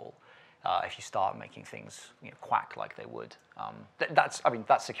container at all. If you start making things quack like they would. That's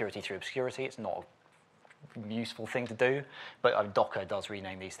security through obscurity. It's not a useful thing to do, but Docker does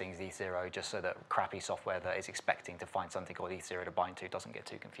rename these things eth0 just so that crappy software that is expecting to find something called eth0 to bind to doesn't get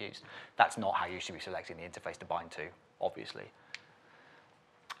too confused. That's not how you should be selecting the interface to bind to, obviously.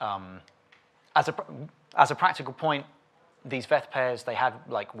 As a practical point, these vEth pairs, they had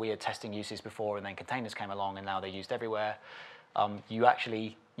like weird testing uses before, and then containers came along, and now they're used everywhere.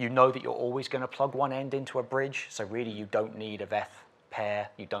 You know that you're always going to plug one end into a bridge, so really you don't need a vEth pair.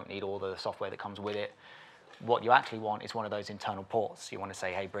 You don't need all the software that comes with it. What you actually want is one of those internal ports. You want to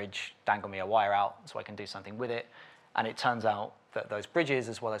say, hey, bridge, dangle me a wire out so I can do something with it. And it turns out that those bridges,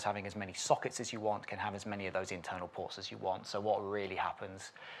 as well as having as many sockets as you want, can have as many of those internal ports as you want. So what really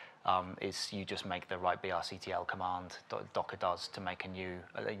happens is you just make the right brctl command, Docker does, to make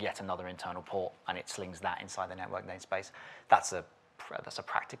yet another internal port, and it slings that inside the network namespace. That's a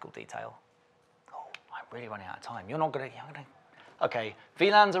practical detail. Oh, I'm really running out of time. You're not going to... Okay,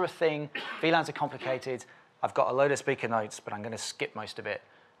 VLANs are a thing. VLANs are complicated. I've got a load of speaker notes, but I'm going to skip most of it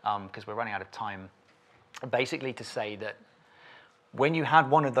because we're running out of time. Basically to say that when you had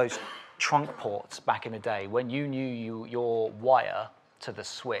one of those trunk ports back in the day, when you knew your wire to the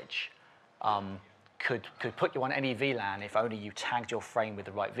switch could put you on any VLAN if only you tagged your frame with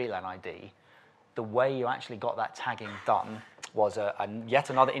the right VLAN ID, the way you actually got that tagging done was yet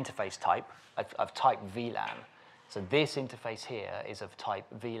another interface type of type VLAN. So this interface here is of type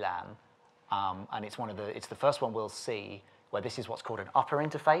VLAN, and it's the first one we'll see where this is what's called an upper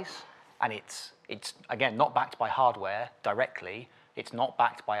interface, and it's again not backed by hardware directly. It's not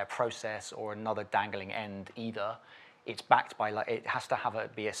backed by a process or another dangling end either. It's backed by it has to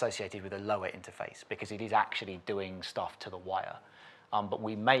be associated with a lower interface because it is actually doing stuff to the wire. But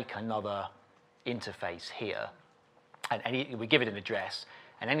we make another interface here, and we give it an address.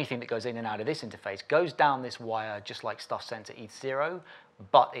 And anything that goes in and out of this interface goes down this wire just like stuff sent to eth0,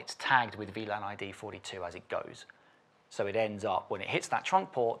 but it's tagged with VLAN ID 42 as it goes. So it ends up, when it hits that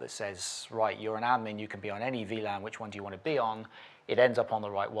trunk port that says, right, you're an admin, you can be on any VLAN, which one do you want to be on? It ends up on the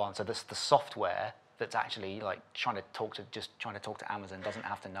right one. So this, the software that's actually like trying to talk to Amazon doesn't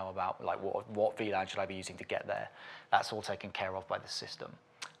have to know about like what VLAN should I be using to get there. That's all taken care of by the system.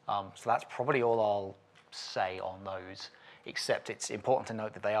 So that's probably all I'll say on those. Except it's important to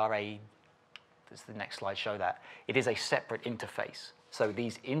note that they are does the next slide show that? It is a separate interface. So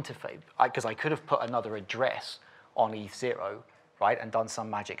these because I could have put another address on eth0, right, and done some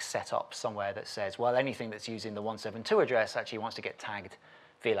magic setup somewhere that says, well, anything that's using the 172 address actually wants to get tagged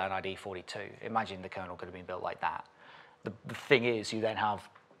VLAN ID 42. Imagine the kernel could have been built like that. The thing is, you then have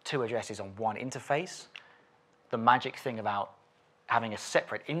two addresses on one interface. The magic thing about having a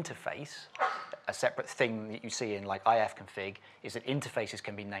separate interface, a separate thing that you see in like ifconfig, is that interfaces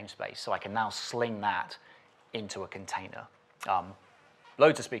can be namespace. So I can now sling that into a container.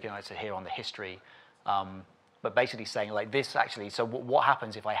 Loads of speaker notes are here on the history, but basically saying like this actually, so what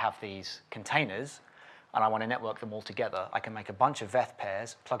happens if I have these containers and I want to network them all together? I can make a bunch of vEth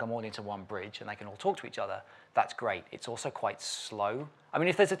pairs, plug them all into one bridge, and they can all talk to each other. That's great. It's also quite slow. I mean,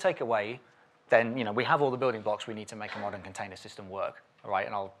 if there's a takeaway, then we have all the building blocks we need to make a modern container system work, all right?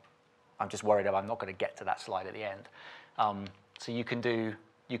 And I'm just worried I'm not going to get to that slide at the end. So you can do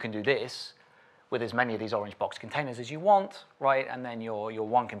this with as many of these orange box containers as you want, right? And then your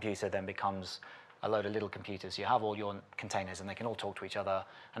one computer then becomes a load of little computers. You have all your containers, and they can all talk to each other,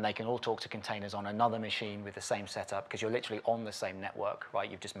 and they can all talk to containers on another machine with the same setup because you're literally on the same network,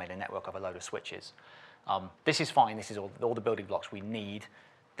 right? You've just made a network of a load of switches. This is fine. This is all the building blocks we need.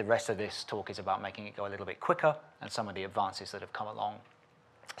 The rest of this talk is about making it go a little bit quicker and some of the advances that have come along.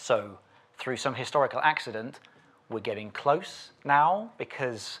 So through some historical accident, we're getting close now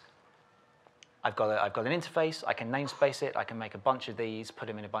because I've got an interface, I can namespace it, I can make a bunch of these, put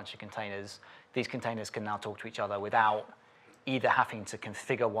them in a bunch of containers. These containers can now talk to each other without either having to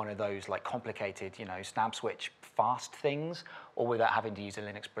configure one of those like complicated, snap switch fast things, or without having to use a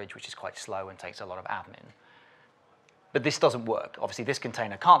Linux bridge, which is quite slow and takes a lot of admin. But this doesn't work. Obviously, this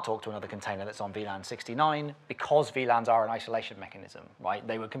container can't talk to another container that's on VLAN 69 because VLANs are an isolation mechanism, right?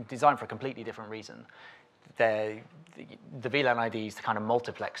 They were designed for a completely different reason. The VLAN IDs kind of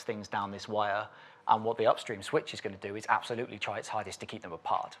multiplex things down this wire, and what the upstream switch is going to do is absolutely try its hardest to keep them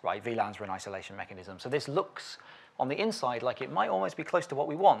apart, right? VLANs are an isolation mechanism. So this looks on the inside like it might almost be close to what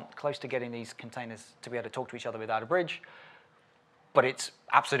we want, close to getting these containers to be able to talk to each other without a bridge. But it's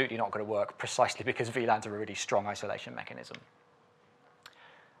absolutely not going to work precisely because VLANs are a really strong isolation mechanism.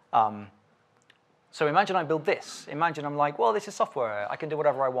 So imagine I build this. Imagine I'm like, well, this is software. I can do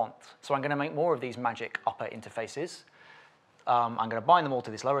whatever I want. So I'm going to make more of these magic upper interfaces. I'm going to bind them all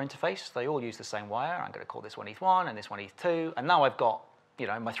to this lower interface. They all use the same wire. I'm going to call this one ETH1 and this one ETH2. And now I've got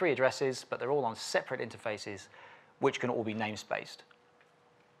my 3 addresses, but they're all on separate interfaces, which can all be namespaced.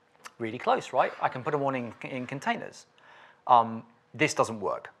 Really close, right? I can put them all in containers. This doesn't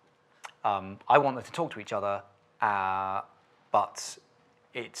work. I want them to talk to each other, but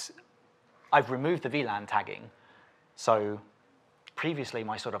I've removed the VLAN tagging. So previously,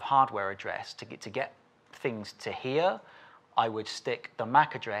 my sort of hardware address, to get things to here, I would stick the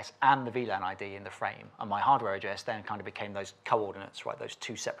MAC address and the VLAN ID in the frame. And my hardware address then kind of became those coordinates, right? Those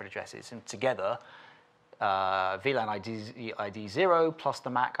 2 separate addresses. And together, VLAN ID 0 plus the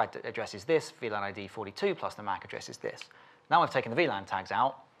MAC address is this, VLAN ID 42 plus the MAC address is this. Now I've taken the VLAN tags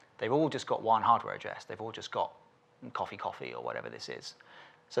out. They've all just got one hardware address. They've all just got coffee or whatever this is.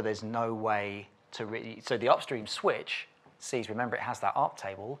 So there's no way to really, so the upstream switch sees, remember it has that ARP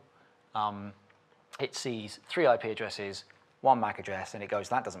table, it sees 3 IP addresses, 1 MAC address, and it goes,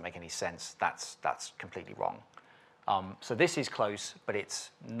 that doesn't make any sense. That's completely wrong. So this is close, but it's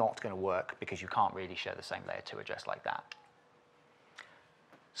not going to work because you can't really share the same layer 2 address like that.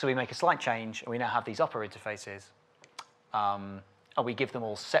 So we make a slight change, and we now have these upper interfaces, and we give them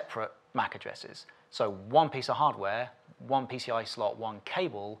all separate MAC addresses. So 1 piece of hardware, 1 PCI slot, 1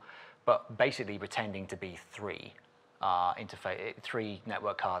 cable, but basically pretending to be 3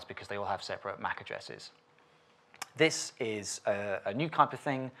 network cards because they all have separate MAC addresses. This is a new type of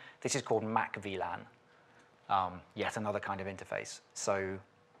thing. This is called MAC VLAN. Yet another kind of interface. So,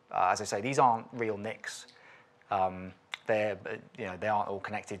 as I say, these aren't real NICs. They aren't all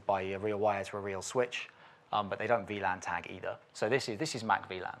connected by a real wire to a real switch, but they don't VLAN tag either. So this is MAC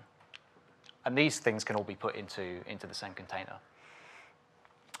VLAN, and these things can all be put into the same container.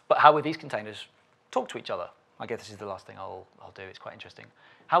 But how would these containers talk to each other? I guess this is the last thing I'll do. It's quite interesting.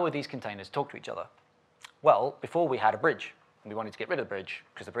 How would these containers talk to each other? Well, before we had a bridge. We wanted to get rid of the bridge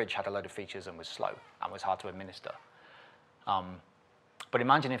because the bridge had a load of features and was slow and was hard to administer. But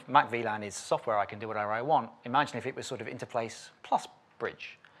imagine if MAC VLAN is software, I can do whatever I want. Imagine if it was sort of interface plus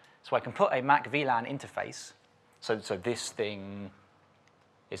bridge. So I can put a MAC VLAN interface. So this thing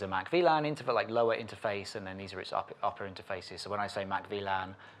is a MAC VLAN interface, like lower interface, and then these are its upper interfaces. So when I say MAC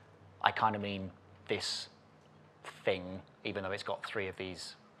VLAN, I kind of mean this thing, even though it's got 3 of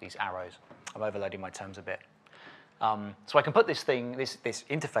these arrows. I'm overloading my terms a bit. So I can put this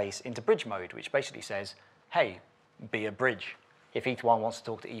interface into bridge mode, which basically says, hey, be a bridge. If ETH1 wants to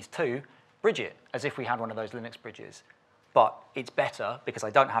talk to ETH2, bridge it, as if we had one of those Linux bridges. But it's better because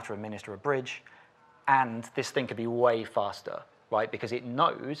I don't have to administer a bridge, and this thing could be way faster, right? Because it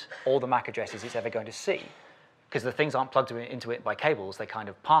knows all the MAC addresses it's ever going to see. Because the things aren't plugged into it by cables, they're kind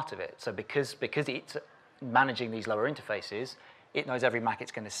of part of it. So because it's managing these lower interfaces, it knows every MAC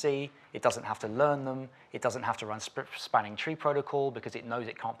it's going to see. It doesn't have to learn them. It doesn't have to run spanning tree protocol because it knows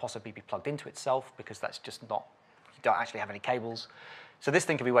it can't possibly be plugged into itself because that's just not, you don't actually have any cables. So this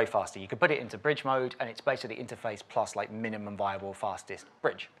thing can be way faster. You can put it into bridge mode, and it's basically interface plus like minimum viable fastest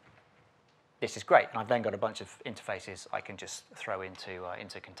bridge. This is great. And I've then got a bunch of interfaces I can just throw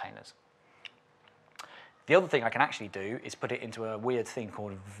into containers. The other thing I can actually do is put it into a weird thing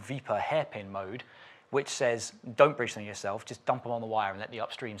called Viper hairpin mode, which says, don't bridge them yourself, just dump them on the wire and let the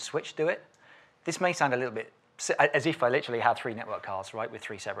upstream switch do it. This may sound a little bit as if I literally had 3 network cards, right, with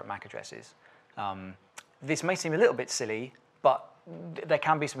 3 separate MAC addresses. This may seem a little bit silly, but there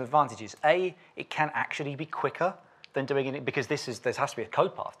can be some advantages. A, it can actually be quicker than doing it, because there has to be a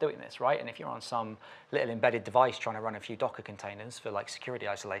code path doing this, right? And if you're on some little embedded device trying to run a few Docker containers for like security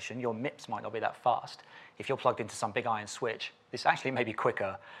isolation, your MIPS might not be that fast. If you're plugged into some big iron switch, this actually may be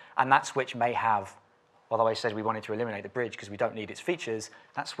quicker, and that switch may have although I said we wanted to eliminate the bridge because we don't need its features,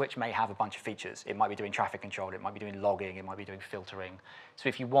 that switch may have a bunch of features. It might be doing traffic control, it might be doing logging, it might be doing filtering. So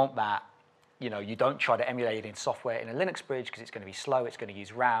if you want that, you don't try to emulate it in software in a Linux bridge because it's going to be slow, it's going to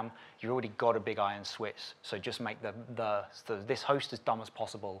use RAM. You've already got a big iron switch, so just make this host as dumb as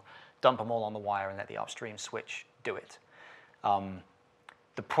possible, dump them all on the wire, and let the upstream switch do it.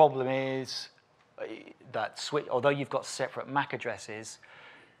 The problem is that although you've got separate MAC addresses,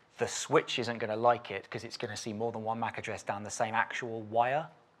 the switch isn't going to like it because it's going to see more than one MAC address down the same actual wire.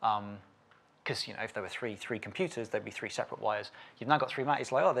 Because if there were three computers, there'd be 3 separate wires. You've now got 3 MAC.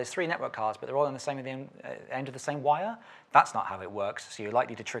 It's like, oh, there's 3 network cards, but they're all on the same end of the same wire. That's not how it works. So you're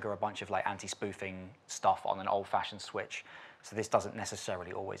likely to trigger a bunch of anti-spoofing stuff on an old-fashioned switch. So this doesn't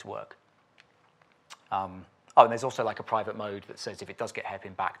necessarily always work. Oh, and there's also a private mode that says if it does get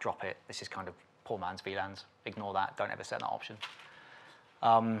hairpin back, drop it. This is kind of poor man's VLANs. Ignore that. Don't ever set that option.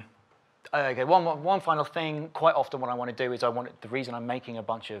 Okay, one final thing. Quite often what I want to do is the reason I'm making a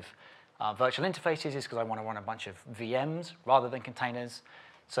bunch of virtual interfaces is because I want to run a bunch of VMs rather than containers.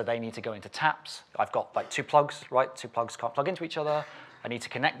 So they need to go into taps. I've got 2 plugs, right? 2 plugs can't plug into each other. I need to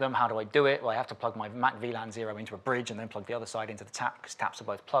connect them. How do I do it? Well, I have to plug my Mac VLAN 0 into a bridge and then plug the other side into the tap because taps are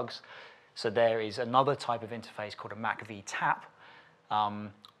both plugs. So there is another type of interface called a Mac vTap,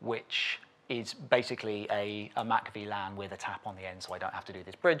 which is basically a Mac VLAN with a tap on the end, so I don't have to do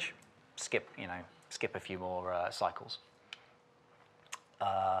this bridge. Skip a few more cycles.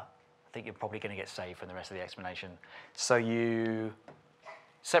 I think you're probably going to get saved from the rest of the explanation. So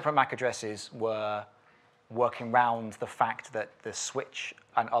separate MAC addresses were working around the fact that the switch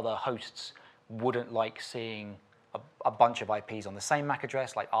and other hosts wouldn't like seeing a bunch of IPs on the same MAC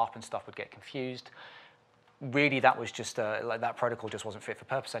address, like ARP and stuff would get confused. Really, that was just that protocol just wasn't fit for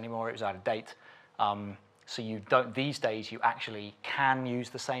purpose anymore. It was out of date. So these days, you actually can use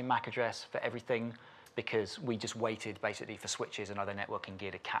the same MAC address for everything because we just waited basically for switches and other networking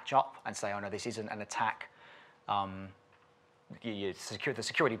gear to catch up and say, oh no, this isn't an attack. The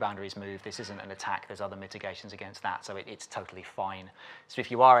security boundaries move. This isn't an attack. There's other mitigations against that, so it's totally fine. So if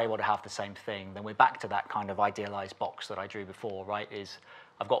you are able to have the same thing, then we're back to that kind of idealized box that I drew before, right?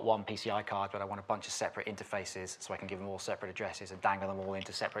 I've got one PCI card, but I want a bunch of separate interfaces so I can give them all separate addresses and dangle them all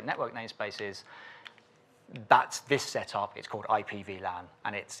into separate network namespaces. That's this setup. It's called IP VLAN,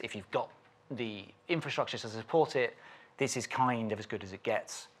 and if you've got the infrastructure to support it, this is kind of as good as it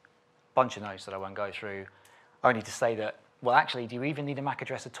gets. Bunch of notes that I won't go through, only to say that, well, actually, do you even need a MAC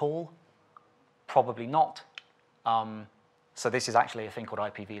address at all? Probably not. So this is actually a thing called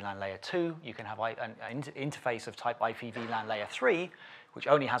IP VLAN layer 2. You can have an interface of type IP VLAN layer 3, which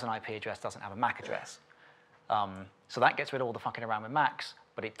only has an IP address, doesn't have a MAC address. So that gets rid of all the fucking around with MACs,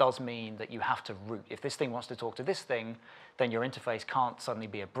 but it does mean that you have to route. If this thing wants to talk to this thing, then your interface can't suddenly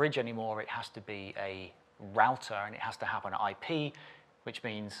be a bridge anymore. It has to be a router, and it has to have an IP, which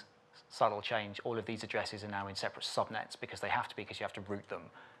means, subtle change, all of these addresses are now in separate subnets because they have to be, because you have to route them.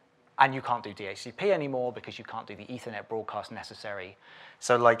 And you can't do DHCP anymore because you can't do the Ethernet broadcast necessary.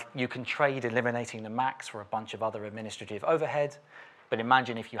 So you can trade eliminating the MACs for a bunch of other administrative overhead, but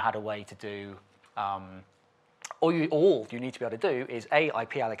imagine if you had a way to do, all you need to be able to do is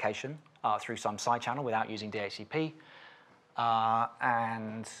IP allocation through some side channel without using DHCP,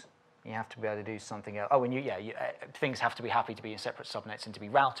 and you have to be able to do something else. Oh, and things have to be happy to be in separate subnets and to be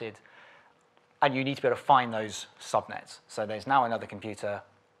routed, and you need to be able to find those subnets. So there's now another computer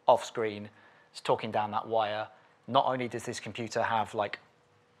off screen, it's talking down that wire. Not only does this computer have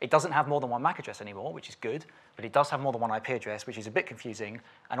it doesn't have more than one MAC address anymore, which is good, but it does have more than one IP address, which is a bit confusing,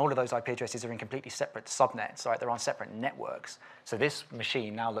 and all of those IP addresses are in completely separate subnets, right? They're on separate networks. So this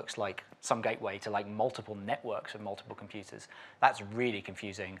machine now looks like some gateway to multiple networks of multiple computers. That's really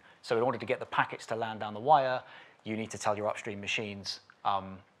confusing. So in order to get the packets to land down the wire, you need to tell your upstream machines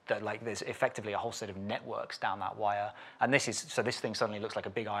that there's effectively a whole set of networks down that wire. And this thing suddenly looks like a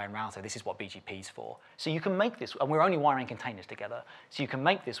big iron router. This is what BGP's for. So you can make this, and we're only wiring containers together. So you can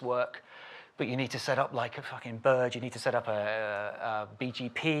make this work, but you need to set up a fucking bird. You need to set up a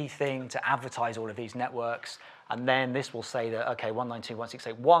BGP thing to advertise all of these networks. And then this will say that, okay,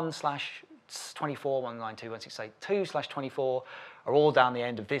 192.168.1/24, 192.168.2/24 are all down the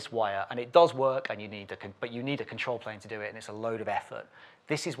end of this wire. And it does work, and but you need a control plane to do it, and it's a load of effort.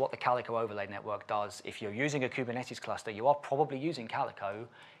 This is what the Calico overlay network does. If you're using a Kubernetes cluster, you are probably using Calico.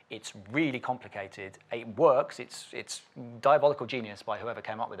 It's really complicated. It works. It's diabolical genius by whoever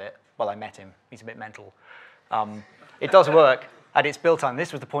came up with it. Well, I met him. He's a bit mental. It does work, and it's built on,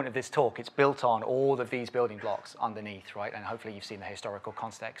 this was the point of this talk, it's built on all of these building blocks underneath, right? And hopefully you've seen the historical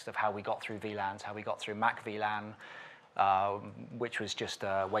context of how we got through VLANs, how we got through Mac VLAN, which was just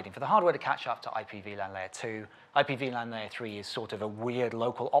waiting for the hardware to catch up to IP VLAN layer 2. IP VLAN layer 3 is sort of a weird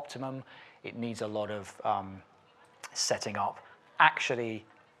local optimum. It needs a lot of setting up. Actually,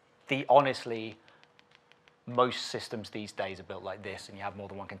 honestly, most systems these days are built like this, and you have more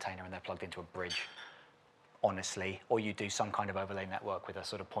than one container and they're plugged into a bridge, honestly. Or you do some kind of overlay network with a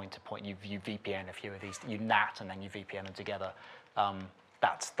sort of point-to-point. You VPN a few of these. You NAT, and then you VPN them together.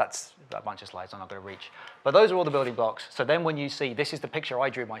 That's a bunch of slides I'm not going to reach. But those are all the building blocks. So then when you see, this is the picture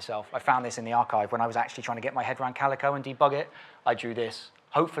I drew myself. I found this in the archive when I was actually trying to get my head around Calico and debug it. I drew this.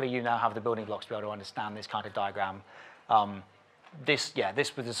 Hopefully you now have the building blocks to be able to understand this kind of diagram. This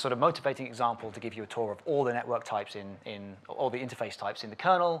was a sort of motivating example to give you a tour of all the network types all the interface types in the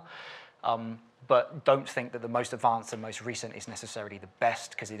kernel. But don't think that the most advanced and most recent is necessarily the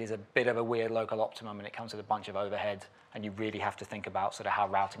best, because it is a bit of a weird local optimum and it comes with a bunch of overhead, and you really have to think about sort of how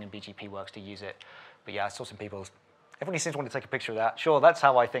routing and BGP works to use it. But yeah, I saw some people, everybody seems to want to take a picture of that. Sure, that's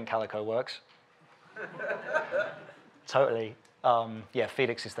how I think Calico works. Totally. Yeah,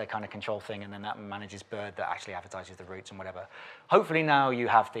 Felix is their kind of control thing, and then that manages Bird that actually advertises the routes and whatever. Hopefully now you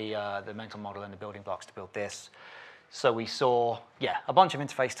have the mental model and the building blocks to build this. So we saw, yeah, a bunch of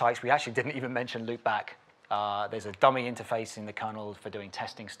interface types. We actually didn't even mention loopback. There's a dummy interface in the kernel for doing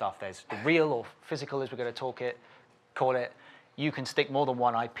testing stuff. There's the real or physical, as we're going to call it. You can stick more than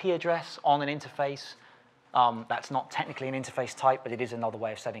one IP address on an interface. That's not technically an interface type, but it is another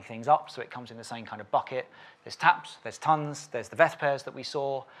way of setting things up, so it comes in the same kind of bucket. There's taps, there's tons, there's the veth pairs that we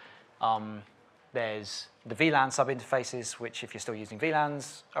saw. There's the VLAN sub-interfaces, which if you're still using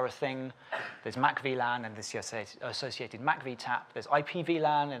VLANs are a thing. There's Mac VLAN and the associated Mac VTAP. There's IP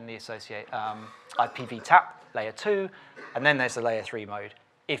VLAN and the associated IP VTAP layer 2. And then there's the layer 3 mode.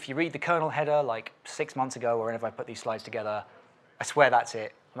 If you read the kernel header like 6 months ago or whenever I put these slides together, I swear that's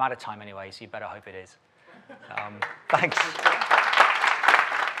it. I'm out of time anyway, so you better hope it is. Thanks.